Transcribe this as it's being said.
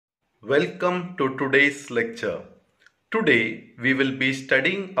Welcome to today's lecture. Today we will be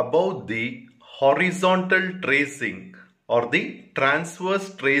studying about the horizontal tracing or the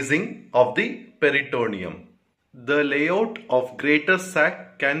transverse tracing of the peritoneum. The layout of greater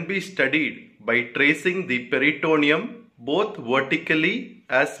sac can be studied by tracing the peritoneum both vertically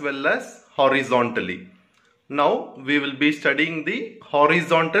as well as horizontally. Now we will be studying the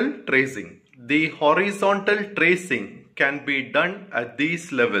horizontal tracing. The horizontal tracing can be done at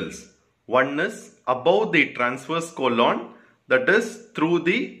these levels. One is above the transverse colon, that is through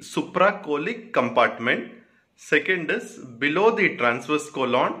the supracolic compartment. Second is below the transverse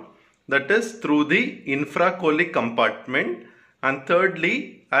colon, that is through the infracolic compartment. And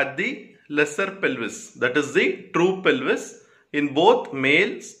thirdly at the lesser pelvis, that is the true pelvis, in both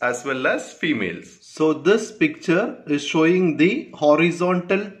males as well as females. So this picture is showing the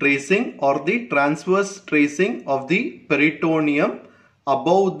horizontal tracing or the transverse tracing of the peritoneum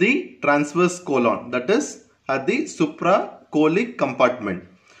above the transverse colon, that is at the supracolic compartment.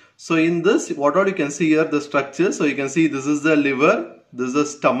 So in this, what all you can see here, the structure. So you can see this is the liver, this is the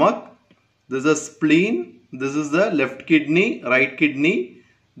stomach, this is the spleen, this is the left kidney, right kidney.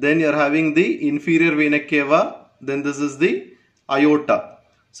 Then you are having the inferior vena cava, then this is the aorta.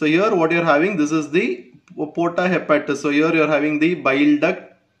 So here what you are having, this is the Porta Hepatis. So here you are having the bile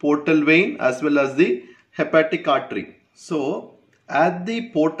duct, portal vein as well as the hepatic artery. So at the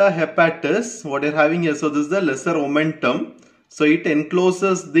Porta Hepatis, what you are having here, so this is the lesser omentum. So it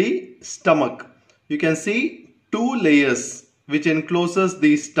encloses the stomach. You can see two layers which encloses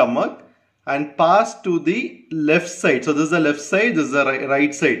the stomach and pass to the left side. So this is the left side, this is the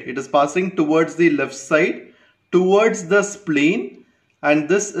right side. It is passing towards the left side, towards the spleen, and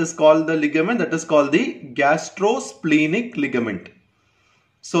this is called the ligament, that is called the gastrosplenic ligament.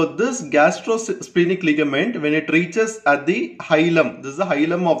 So this gastrosplenic ligament, when it reaches at the hilum, this is the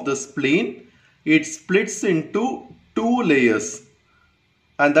hilum of the spleen, it splits into two layers,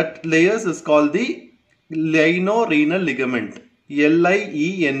 and that layers is called the lino-renal ligament.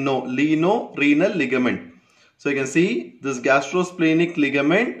 L-I-E-N-O, lino-renal ligament. So you can see this gastrosplenic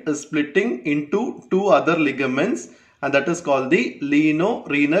ligament is splitting into two other ligaments, and that is called the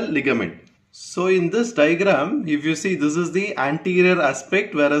lino-renal ligament. So in this diagram, if you see, this is the anterior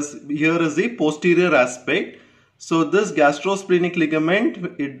aspect, whereas here is the posterior aspect. So this gastrosplenic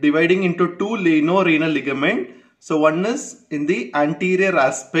ligament is dividing into two lino-renal ligament. So one is in the anterior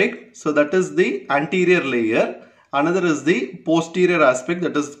aspect, so that is the anterior layer. Another is the posterior aspect,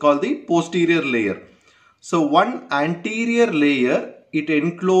 that is called the posterior layer. So one anterior layer, it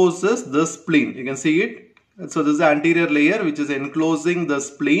encloses the spleen. You can see it. So this is the anterior layer which is enclosing the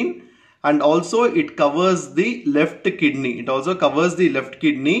spleen, and also it covers the left kidney. It also covers the left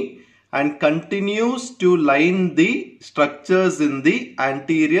kidney and continues to line the structures in the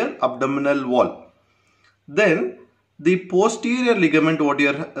anterior abdominal wall. Then the posterior ligament, what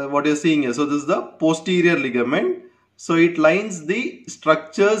you're seeing here. So this is the posterior ligament. So it lines the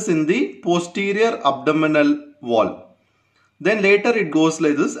structures in the posterior abdominal wall. Then later it goes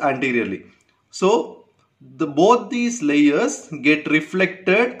like this anteriorly. So both these layers get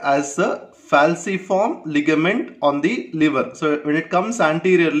reflected as a falciform ligament on the liver. So when it comes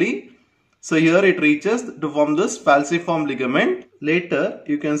anteriorly, so here it reaches to form this falciform ligament. Later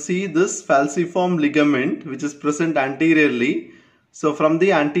you can see this falciform ligament which is present anteriorly. So from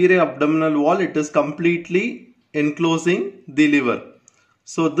the anterior abdominal wall, it is completely enclosing the liver.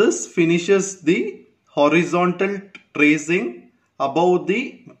 So this finishes the horizontal tracing above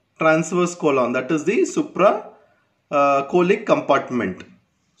the transverse colon, that is the supracolic compartment.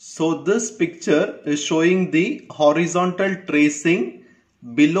 So this picture is showing the horizontal tracing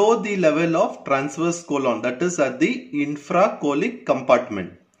below the level of transverse colon, that is at the infracolic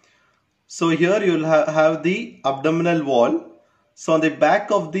compartment. So here you will have the abdominal wall. So on the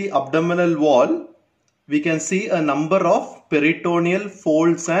back of the abdominal wall, we can see a number of peritoneal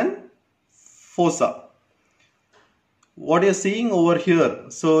folds and fossa. What you're seeing over here,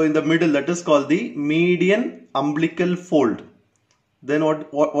 so in the middle, that is called the median umbilical fold. Then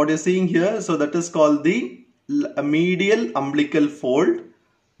what you're seeing here, so that is called the medial umbilical fold.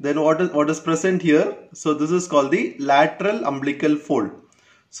 Then what is present here, so this is called the lateral umbilical fold.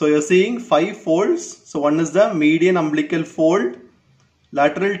 So you're seeing 5 folds. So one is the median umbilical fold,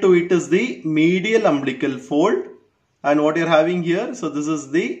 lateral to it is the medial umbilical fold, and what you're having here, so this is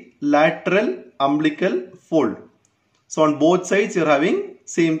the lateral umbilical fold. So on both sides you're having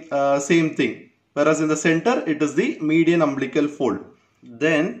same thing, whereas in the center it is the median umbilical fold.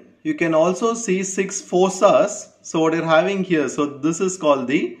 Then you can also see 6 fossas. So what you're having here, so this is called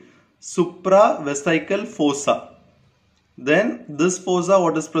the supravesical fossa. Then this fossa,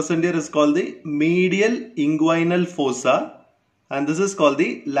 what is present here, is called the medial inguinal fossa, and this is called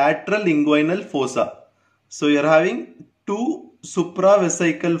the lateral inguinal fossa. So you are having two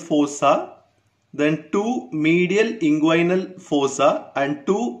supravesical fossa, then two medial inguinal fossa and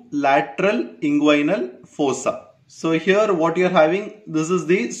two lateral inguinal fossa. So here what you are having, this is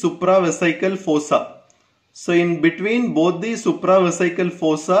the supravesical fossa. So in between both the supravesical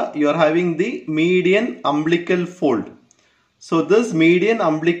fossa, you are having the median umbilical fold. So this median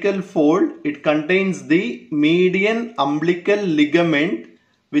umbilical fold, it contains the median umbilical ligament,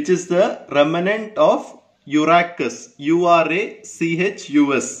 which is the remnant of urachus,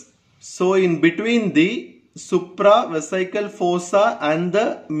 U-R-A-C-H-U-S. So in between the supravesical fossa and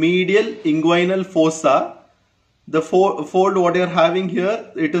the medial inguinal fossa, the fold what you are having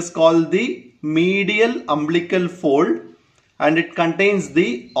here, it is called the medial umbilical fold, and it contains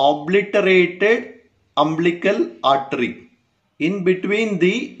the obliterated umbilical artery. In between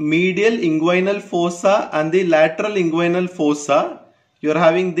the medial inguinal fossa and the lateral inguinal fossa, you are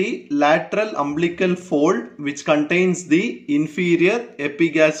having the lateral umbilical fold, which contains the inferior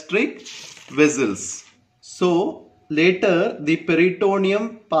epigastric vessels. So later the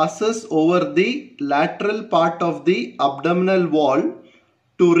peritoneum passes over the lateral part of the abdominal wall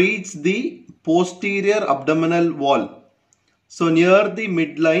to reach the posterior abdominal wall. So near the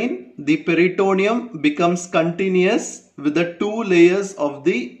midline, the peritoneum becomes continuous with the two layers of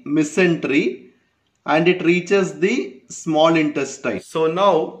the mesentery, and it reaches the small intestine. So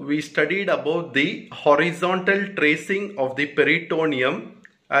now we studied about the horizontal tracing of the peritoneum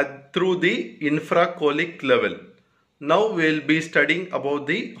through the infracolic level. Now we will be studying about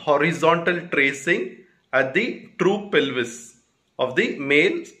the horizontal tracing at the true pelvis of the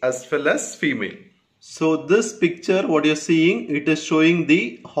male as well as female. So this picture what you are seeing, it is showing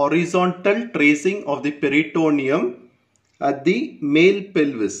the horizontal tracing of the peritoneum at the male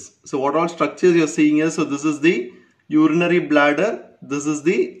pelvis. So what all structures you are seeing here, so this is the urinary bladder, this is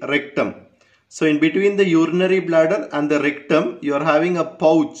the rectum. So in between the urinary bladder and the rectum, you are having a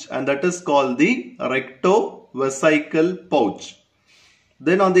pouch, and that is called the rectovesical pouch.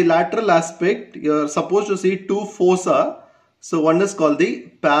 Then on the lateral aspect, you are supposed to see two fossa. So one is called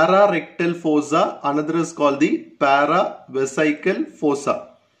the pararectal fossa, another is called the paravesical fossa.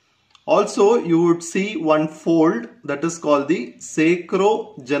 Also you would see one fold, that is called the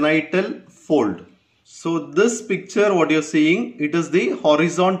sacrogenital fold. So this picture what you are seeing, it is the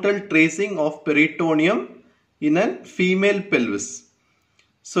horizontal tracing of peritoneum in a female pelvis.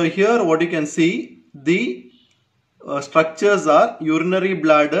 So here what you can see, the structures are urinary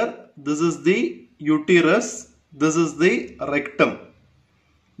bladder, this is the uterus, this is the rectum.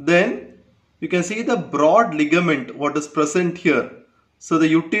 Then you can see the broad ligament what is present here. So the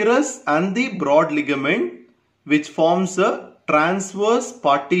uterus and the broad ligament, which forms a transverse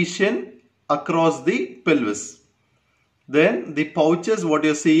partition across the pelvis. Then the pouches what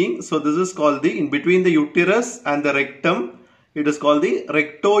you are seeing, so this is called the, in between the uterus and the rectum, it is called the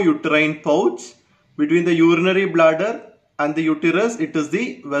rectouterine pouch. Between the urinary bladder and the uterus, it is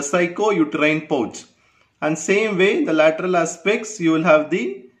the vesicouterine pouch. And same way, the lateral aspects, you will have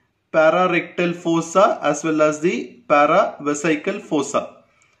the pararectal fossa as well as the paravesical fossa.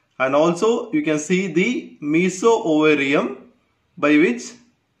 And also you can see the meso-ovarium, by which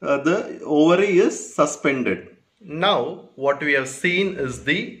the ovary is suspended. Now what we have seen is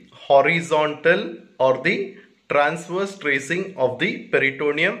the horizontal or the transverse tracing of the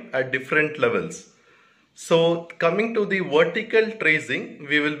peritoneum at different levels. So coming to the vertical tracing,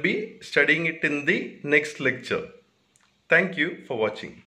 we will be studying it in the next lecture. Thank you for watching.